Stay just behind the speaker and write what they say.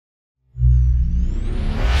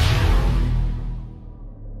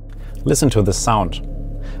Listen to this sound.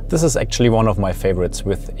 This is actually one of my favorites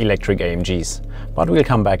with electric AMGs, but we'll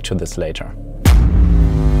come back to this later.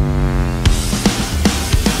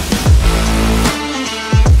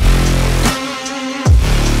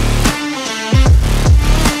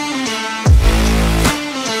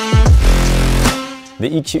 The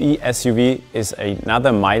EQE SUV is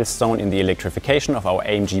another milestone in the electrification of our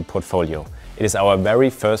AMG portfolio. It is our very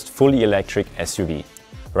first fully electric SUV.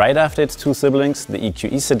 Right after its two siblings, the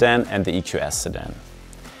EQE sedan and the EQS sedan.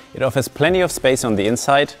 It offers plenty of space on the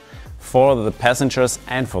inside for the passengers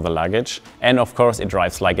and for the luggage, and of course it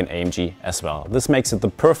drives like an AMG as well. This makes it the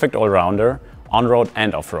perfect all-rounder, on-road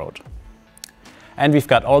and off-road. And we've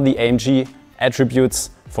got all the AMG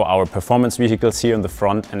attributes for our performance vehicles here in the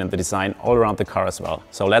front and in the design all around the car as well.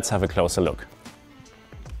 So let's have a closer look.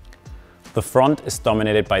 The front is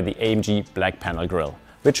dominated by the AMG black panel grille,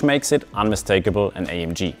 which makes it unmistakable an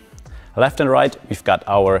AMG. Left and right, we've got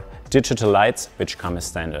our digital lights, which come as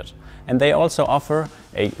standard. And they also offer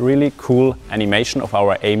a really cool animation of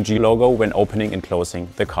our AMG logo when opening and closing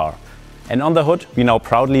the car. And on the hood, we now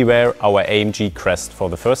proudly wear our AMG crest for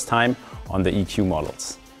the first time on the EQ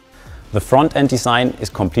models. The front end design is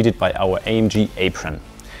completed by our AMG apron.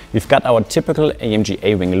 We've got our typical AMG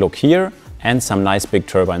A-wing look here and some nice big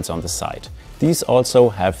turbines on the side. These also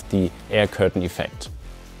have the air curtain effect.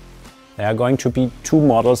 There are going to be two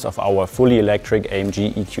models of our fully electric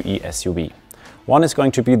AMG EQE SUV. One is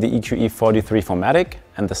going to be the EQE 43 4MATIC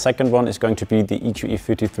and the second one is going to be the EQE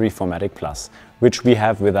 53 4MATIC Plus, which we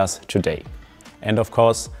have with us today. And of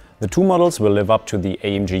course, the two models will live up to the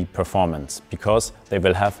AMG performance because they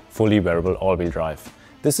will have fully wearable all-wheel drive.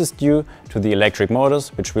 This is due to the electric motors,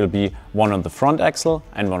 which will be one on the front axle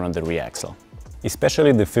and one on the rear axle.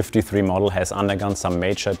 Especially the 53 model has undergone some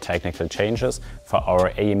major technical changes for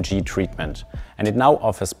our AMG treatment, and it now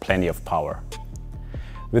offers plenty of power.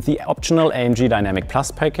 With the optional AMG Dynamic Plus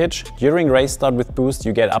package, during race start with boost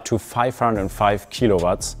you get up to 505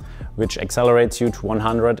 kilowatts, which accelerates you to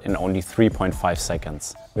 100 in only 3.5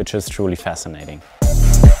 seconds, which is truly fascinating.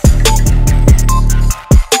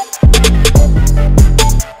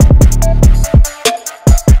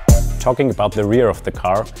 Talking about the rear of the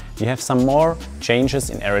car, we have some more changes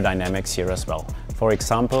in aerodynamics here as well. For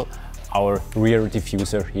example, our rear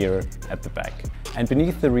diffuser here at the back. And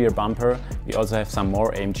beneath the rear bumper, we also have some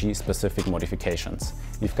more AMG specific modifications.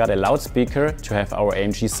 We've got a loudspeaker to have our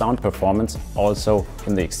AMG sound performance also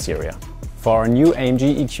in the exterior. For our new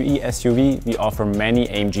AMG EQE SUV, we offer many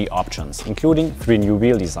AMG options, including 3 new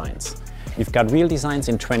wheel designs. We've got wheel designs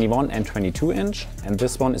in 21 and 22 inch, and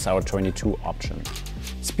this one is our 22 option.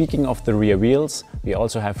 Speaking of the rear wheels, we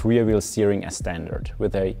also have rear wheel steering as standard,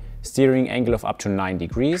 with a steering angle of up to 9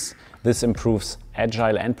 degrees. This improves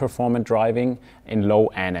agile and performant driving in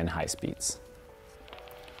low and in high speeds.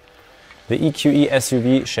 The EQE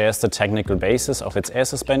SUV shares the technical basis of its air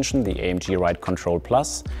suspension, the AMG Ride Control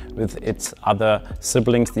Plus, with its other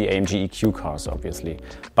siblings, the AMG EQ cars obviously.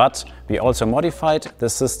 But we also modified the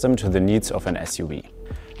system to the needs of an SUV.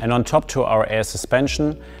 And on top to our air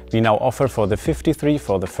suspension, we now offer for the 53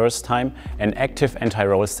 for the first time an active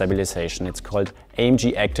anti-roll stabilization. It's called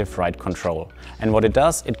AMG Active Ride Control. And what it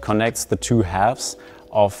does, it connects the two halves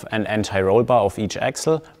of an anti-roll bar of each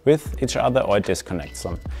axle with each other, or it disconnects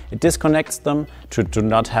them. It disconnects them to do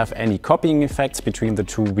not have any copying effects between the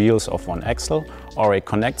two wheels of one axle, or it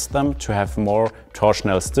connects them to have more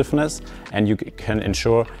torsional stiffness, and you can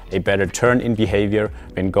ensure a better turn-in behavior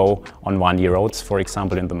when go on windy roads, for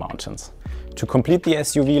example in the mountains. To complete the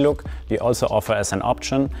SUV look, we also offer as an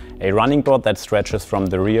option a running board that stretches from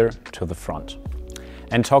the rear to the front.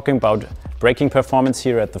 And talking about braking performance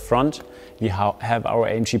here at the front, we have our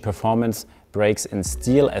AMG Performance brakes in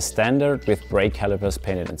steel as standard with brake calipers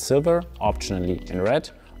painted in silver, optionally in red,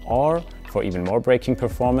 or for even more braking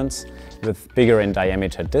performance, with bigger in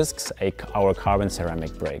diameter discs, our carbon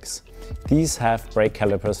ceramic brakes. These have brake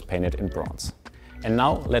calipers painted in bronze. And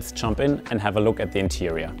now let's jump in and have a look at the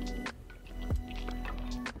interior.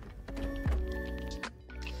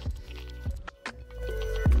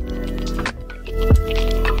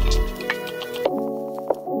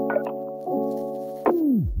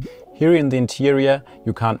 Here in the interior,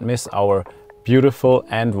 you can't miss our beautiful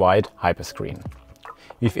and wide hyperscreen.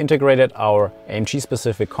 We've integrated our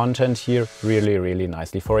AMG-specific content here really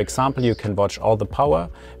nicely. For example, you can watch all the power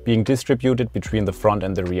being distributed between the front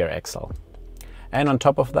and the rear axle. And on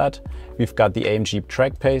top of that, we've got the AMG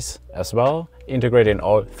track pace as well, integrated in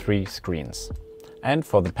all 3 screens. And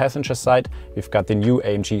for the passenger side, we've got the new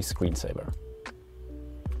AMG screensaver.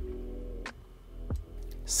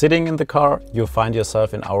 Sitting in the car, you'll find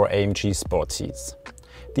yourself in our AMG sport seats.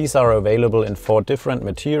 These are available in 4 different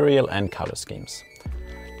material and color schemes.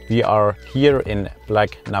 We are here in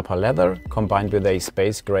black Nappa leather combined with a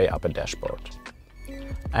space gray upper dashboard.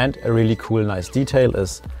 And a really cool nice detail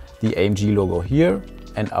is the AMG logo here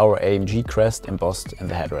and our AMG crest embossed in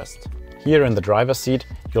the headrest. Here in the driver's seat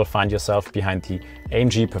you'll find yourself behind the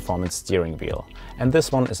AMG Performance steering wheel, and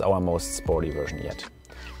this one is our most sporty version yet.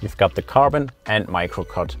 You've got the carbon and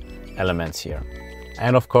micro-cut elements here.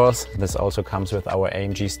 And of course this also comes with our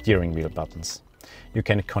AMG steering wheel buttons. You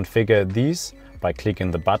can configure these by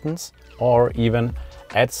clicking the buttons or even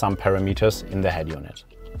add some parameters in the head unit.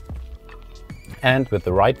 And with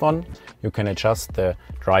the right one you can adjust the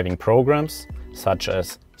driving programs such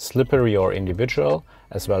as slippery or individual,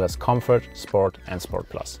 as well as comfort, sport and sport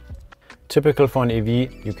plus. Typical for an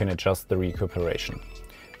EV, you can adjust the recuperation.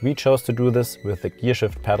 We chose to do this with the gear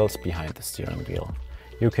shift pedals behind the steering wheel.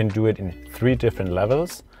 You can do it in 3 different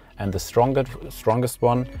levels, and the strongest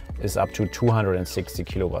one is up to 260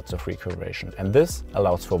 kilowatts of recuperation, and this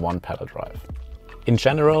allows for 1 pedal drive. In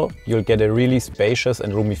general, you'll get a really spacious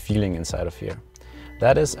and roomy feeling inside of here.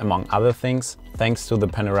 That is, among other things, thanks to the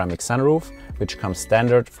panoramic sunroof, which comes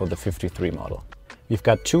standard for the 53 model. We've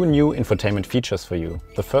got 2 new infotainment features for you.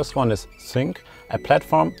 The first one is Sync, a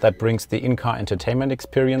platform that brings the in-car entertainment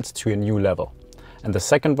experience to a new level. And the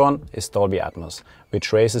second one is Dolby Atmos,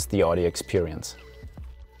 which raises the audio experience.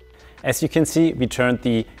 As you can see, we turned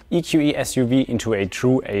the EQE SUV into a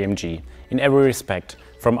true AMG in every respect,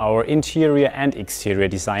 from our interior and exterior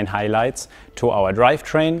design highlights to our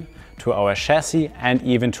drivetrain, to our chassis and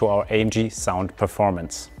even to our AMG sound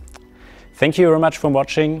performance. Thank you very much for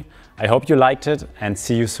watching. I hope you liked it and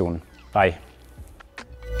see you soon. Bye.